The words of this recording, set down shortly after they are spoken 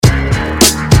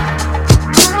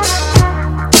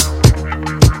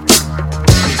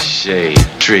Shade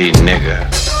tree nigga.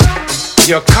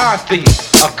 You're a car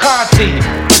thief. A car thief.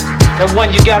 The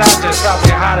one you got out there is probably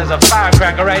hot as a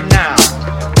firecracker right now.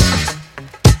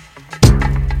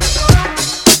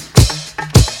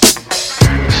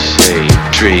 Shade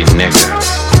tree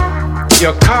nigga.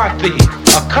 You're a car thief.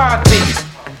 A car thief.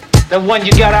 The one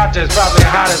you got out there is probably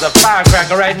hot as a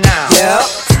firecracker right now. Yeah.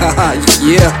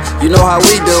 Yeah, you know how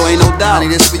we do, ain't no doubt.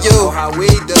 Donnie, this for you. How we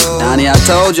do. Donnie, I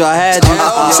told you I had you.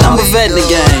 I'm a vet in the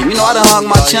game. You know I done hung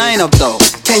my chain up though.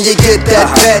 Can you get that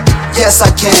vet? Yes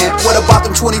I can. What about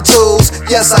them 22s?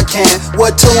 Yes I can.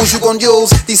 What tools you gon'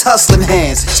 use? These hustling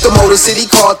hands. It's the Motor City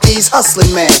car thieves hustling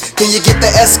man. Can you get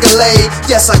the Escalade?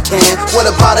 Yes I can. What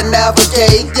about a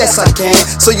Navigate? Yes I can.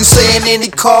 So you saying any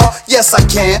car? Yes I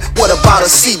can. What about a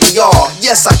CBR?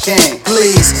 Yes I can.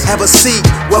 Please have a seat.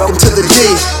 Welcome to the D.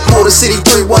 Motor City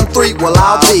 313. Well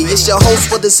I'll be. It's your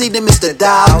host for this evening, Mr.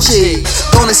 Dial G.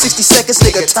 Gone in 60 seconds,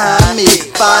 nigga. Time me.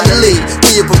 Finally,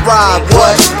 we have arrived.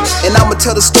 What? And I'ma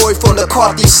tell the story from the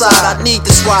car thief side. I need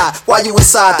this ride while you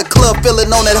inside the club, feeling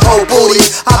on that whole booty.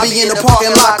 I be in the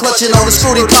parking lot, clutching on the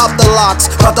fruity, pop the locks.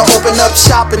 About to open up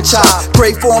shop and chop.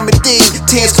 Great form of D,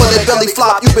 tens for that belly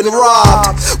flop. You been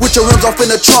robbed with your rims off in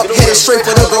the trunk, headed straight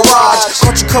for the garage.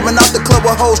 Caught you coming out the club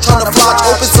with hoes trying to flotch.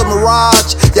 Open some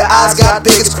mirage, your eyes got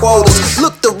big as quotas.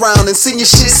 Looked around and seen your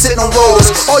shit sitting on rollers.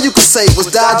 All you could say was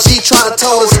Dodge G trying to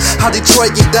told us how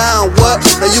Detroit get down. What?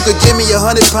 Now you could give me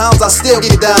 100 pounds, I still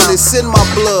get down. It's in my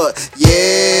blood.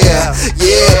 Yeah,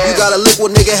 you got a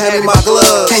liquid nigga, hand me my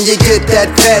glove. Can you get that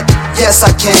vet? Yes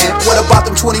I can. What about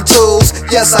them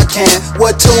 22s? Yes I can.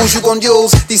 What tools you gon'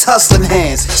 use? These hustling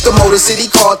hands. It's the Motor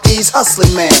City car thieves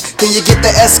hustling man. Can you get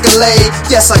the Escalade?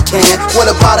 Yes I can.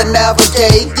 What about a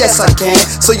Navigate? Yes I can.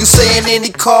 So you saying any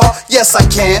car? Yes I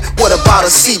can. What about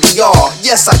a CBR?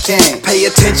 Yes I can. Pay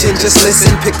attention, just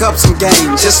listen, pick up some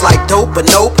game. Just like dope, but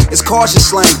nope, it's cautious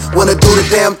slang. Wanna do the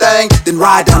damn thing? Then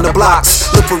ride down the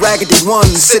blocks. Look for raggedy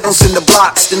ones, sit on cinder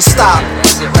blocks, then stop.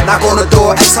 Knock on the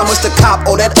door, ask how much the cop.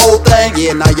 Oh, that old thing?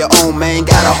 Yeah, now your own man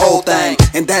got a whole thing.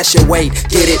 And that's your weight.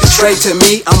 Get it straight to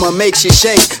me, I'ma make shit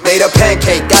shake. Made a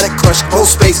pancake, got it crushed, whole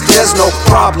space, there's no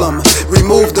problem.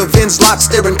 Remove the Vince lock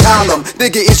steering column.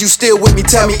 Nigga, is you still with me?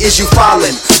 Tell me, is you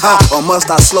falling? Or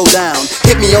must I slow down?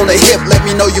 Hit me on the hip, let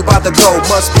me know you about to go.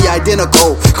 Must be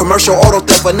identical. Commercial auto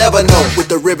theft, I never know. With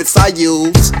the rivets I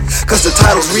use. Cause the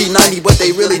titles read 90, but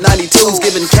they really 92s.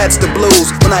 Giving cats the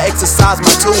blues when I exercise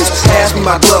my tools. Pass me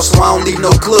my gloves so I don't leave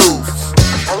no clues.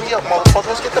 Hurry up, motherfucker,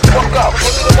 let's get the fuck up.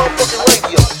 Give me the motherfucking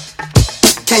radio.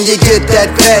 Can you get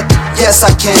that vet? Yes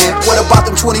I can. What about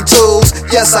them 22s?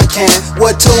 Yes I can.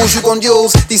 What tools you gon'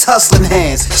 use? These hustling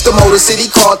hands. It's the Motor City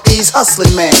car thieves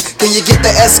hustling man. Can you get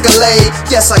the Escalade?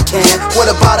 Yes I can. What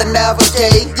about a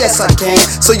Navigate? Yes I can.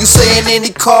 So you saying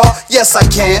any car? Yes I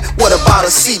can. What about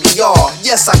a CBR?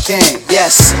 Yes I can.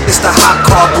 Yes, it's the hot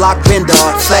car block bender.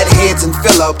 Flatheads and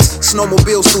Phillips.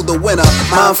 Snowmobiles through the winter.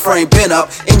 Mind frame bent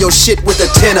up. In your shit with a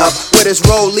 10 up. Where this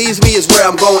road leaves me is where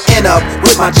I'm gon' end up.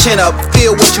 With my chin up.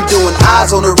 Feel what you doing,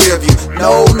 eyes on the rear view.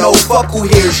 No, fuck who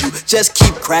hears you. Just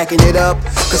keep cracking it up.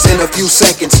 Cause in a few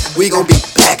seconds, we gon' be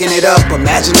backing it up.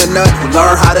 Imagine a nut who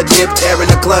learn how to dip, tearing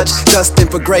the clutch. Destined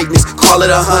for greatness, call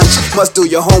it a hunch. Must do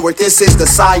your homework, this is the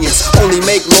science. Only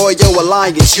make loyal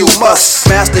alliance, you must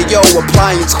master your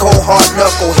appliance. Cold hard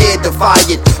knuckle, head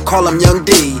defiant. Call him Young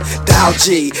D, Dial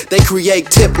G. They create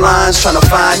tip lines trying to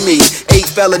find me. 8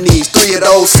 felonies, 3 of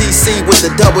those CC with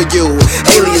the W.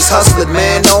 Alias hustling,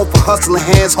 man, known for hustling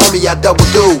hands, homie, I double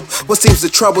do. What seems to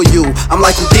trouble you? I'm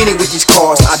like Houdini with these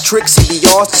cars. I trick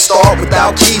CBRs to start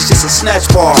without keys, just a snatch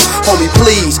bar. Homie,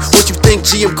 please, what you think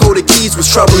GM coded keys was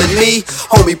troubling me?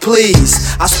 Homie,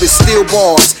 please, I spit steel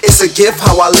bars. It's a gift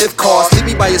how I live cars. Leave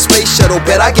me by your space shuttle,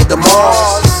 bet I get the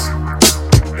Mars.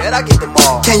 Bet I get the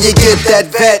Mars. Can you get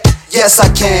that vet? Yes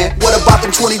I can. What about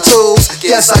them 22s?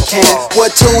 Yes I can.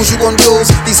 What tools you gon'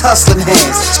 use? These hustling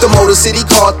hands. It's the Motor City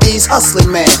car thieves hustling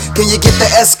man. Can you get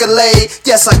the Escalade?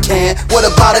 Yes I can. What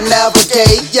about a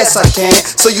Navigate? Yes I can.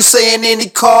 So you saying any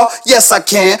car? Yes I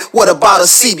can. What about a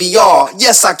CBR?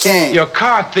 Yes I can. You're a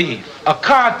car thief. A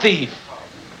car thief.